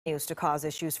Continues to cause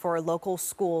issues for local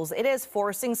schools. It is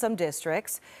forcing some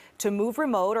districts to move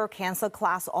remote or cancel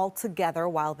class altogether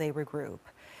while they regroup.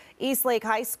 Eastlake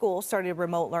High School started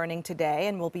remote learning today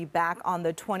and will be back on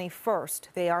the 21st.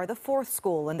 They are the fourth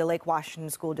school in the Lake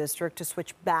Washington School District to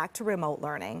switch back to remote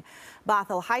learning.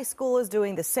 Bothell High School is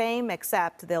doing the same,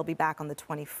 except they'll be back on the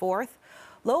 24th.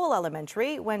 Lowell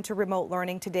Elementary went to remote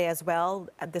learning today as well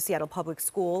at the Seattle Public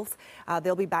Schools.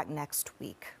 They'll be back next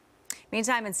week.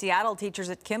 Meantime, in Seattle, teachers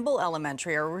at Kimball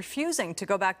Elementary are refusing to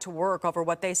go back to work over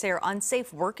what they say are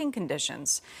unsafe working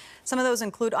conditions. Some of those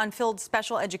include unfilled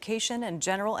special education and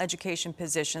general education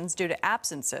positions due to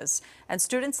absences and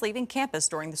students leaving campus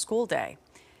during the school day.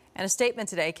 In a statement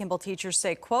today, Kimball teachers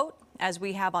say, quote, "As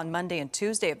we have on Monday and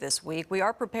Tuesday of this week, we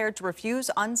are prepared to refuse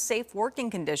unsafe working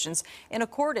conditions in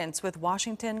accordance with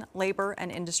Washington labor and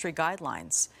industry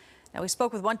guidelines." Now, we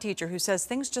spoke with one teacher who says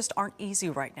things just aren't easy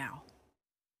right now.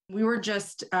 We were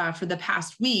just, for the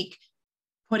past week,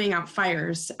 putting out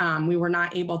fires. We were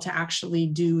not able to actually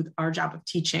do our job of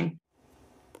teaching.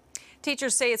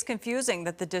 Teachers say it's confusing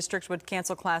that the district would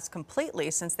cancel class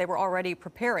completely since they were already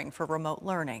preparing for remote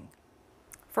learning.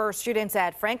 For students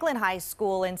at Franklin High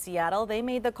School in Seattle, they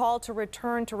made the call to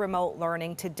return to remote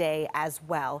learning today as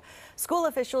well. School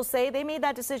officials say they made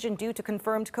that decision due to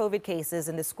confirmed COVID cases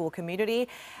in the school community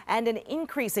and an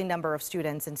increasing number of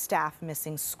students and staff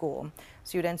missing school.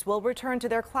 Students will return to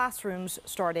their classrooms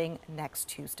starting next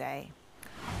Tuesday.